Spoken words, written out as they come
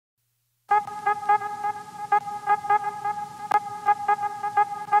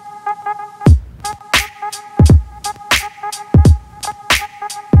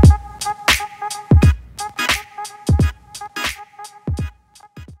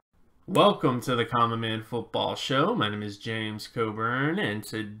Welcome to the Common Man Football Show. My name is James Coburn, and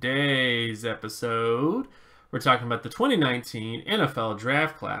today's episode, we're talking about the 2019 NFL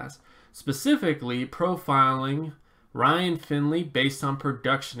Draft Class, specifically profiling Ryan Finley based on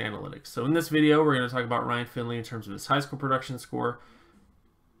production analytics. So in this video, we're going to talk about Ryan Finley in terms of his high school production score,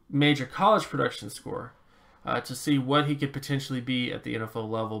 major college production score, to see what he could potentially be at the NFL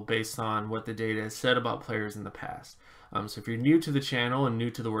level based on what the data has said about players in the past. So if you're new to the channel and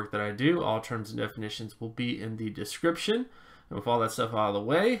new to the work that I do, all terms and definitions will be in the description. And with all that stuff out of the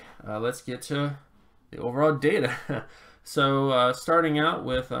way, let's get to the overall data. So starting out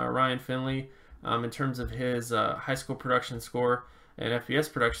with Ryan Finley, in terms of his high school production score and FBS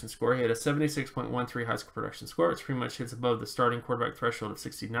production score, he had a 76.13 high school production score, which pretty much hits above the starting quarterback threshold of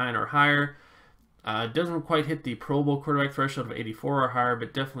 69 or higher. Doesn't quite hit the Pro Bowl quarterback threshold of 84 or higher,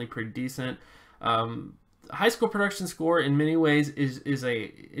 but definitely pretty decent. High school production score in many ways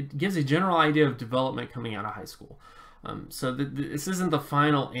it gives a general idea of development coming out of high school. So this isn't the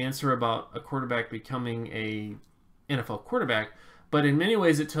final answer about a quarterback becoming a NFL quarterback, but in many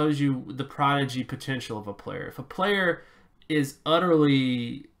ways it tells you the prodigy potential of a player. If a player is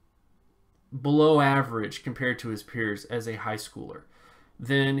utterly below average compared to his peers as a high schooler,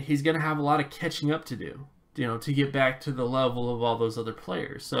 then he's going to have a lot of catching up to do, to get back to the level of all those other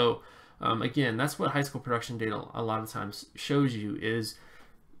players. So again, that's what high school production data a lot of times shows you, is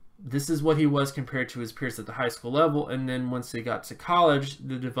this is what he was compared to his peers at the high school level, and then once they got to college,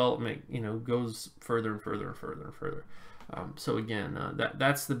 the development goes further and further and further and further. So again,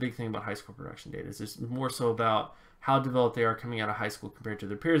 that's the big thing about high school production data, is it's more so about how developed they are coming out of high school compared to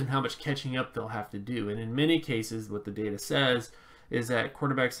their peers and how much catching up they'll have to do. And in many cases, what the data says is that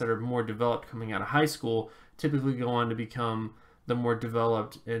quarterbacks that are more developed coming out of high school typically go on to become the more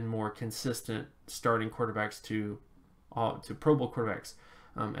developed and more consistent starting quarterbacks to Pro Bowl quarterbacks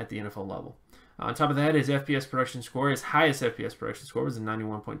at the NFL level. On top of that, his FBS production score, his highest FBS production score, was a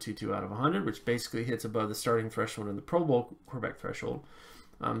 91.22 out of 100, which basically hits above the starting threshold and the Pro Bowl quarterback threshold.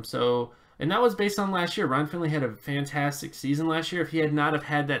 And that was based on last year. Ryan Finley had a fantastic season last year. If he had not have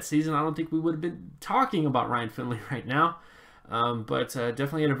had that season, I don't think we would have been talking about Ryan Finley right now. But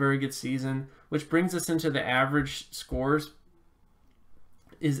definitely had a very good season, which brings us into the average scores.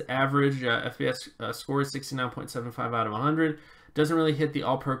 His average FBS score is 69.75 out of 100. Doesn't really hit the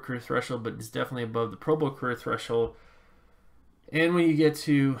All-Pro career threshold, but is definitely above the Pro Bowl career threshold. And when you get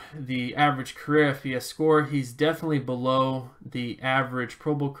to the average career FBS score, he's definitely below the average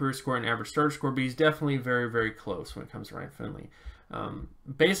Pro Bowl career score and average starter score, but he's definitely very, very close when it comes to Ryan Finley.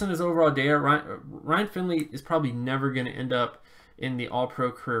 Based on his overall data, Ryan Finley is probably never going to end up in the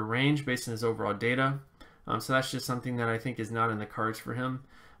All-Pro career range based on his overall data. So that's just something that I think is not in the cards for him.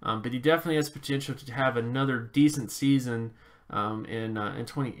 But he definitely has potential to have another decent season in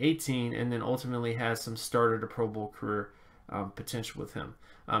 2018, and then ultimately has some starter to Pro Bowl career potential with him.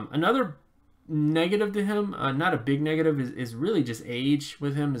 Another negative to him, not a big negative, is really just age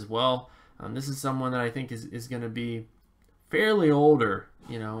with him as well. This is someone that I think is going to be fairly older,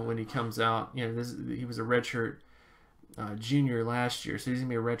 when he comes out. He was a redshirt junior last year, so he's going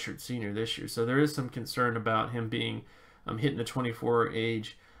to be a redshirt senior this year. So there is some concern about him being hitting the 24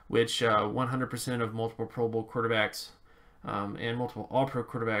 age, which 100% of multiple Pro Bowl quarterbacks and multiple All-Pro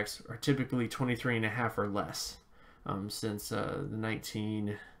quarterbacks are typically 23.5 or less since the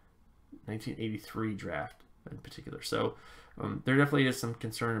 1983 draft in particular. So there definitely is some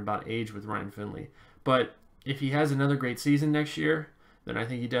concern about age with Ryan Finley. But if he has another great season next year, then I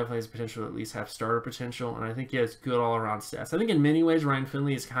think he definitely has potential to at least have starter potential, and I think he has good all-around stats. I think in many ways Ryan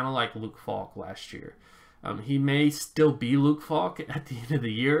Finley is kind of like Luke Falk last year. He may still be Luke Falk at the end of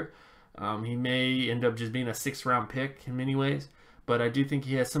the year. He may end up just being a 6th-round pick in many ways, but I do think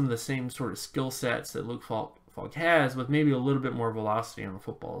he has some of the same sort of skill sets that Luke Falk has, with maybe a little bit more velocity on the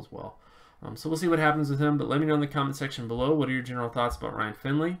football as well. So we'll see what happens with him, but let me know in the comment section below what are your general thoughts about Ryan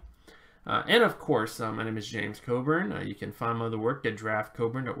Finley. And of course, my name is James Coburn. You can find my other work at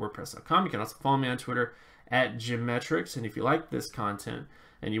draftcoburn.wordpress.com. You can also follow me on Twitter at Gymmetrics. And if you like this content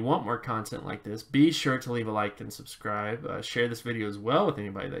and you want more content like this, be sure to leave a like and subscribe. Share this video as well with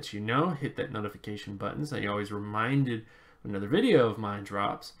anybody that you know. Hit that notification button so you're always reminded when another video of mine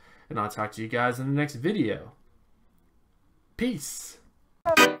drops. And I'll talk to you guys in the next video. Peace.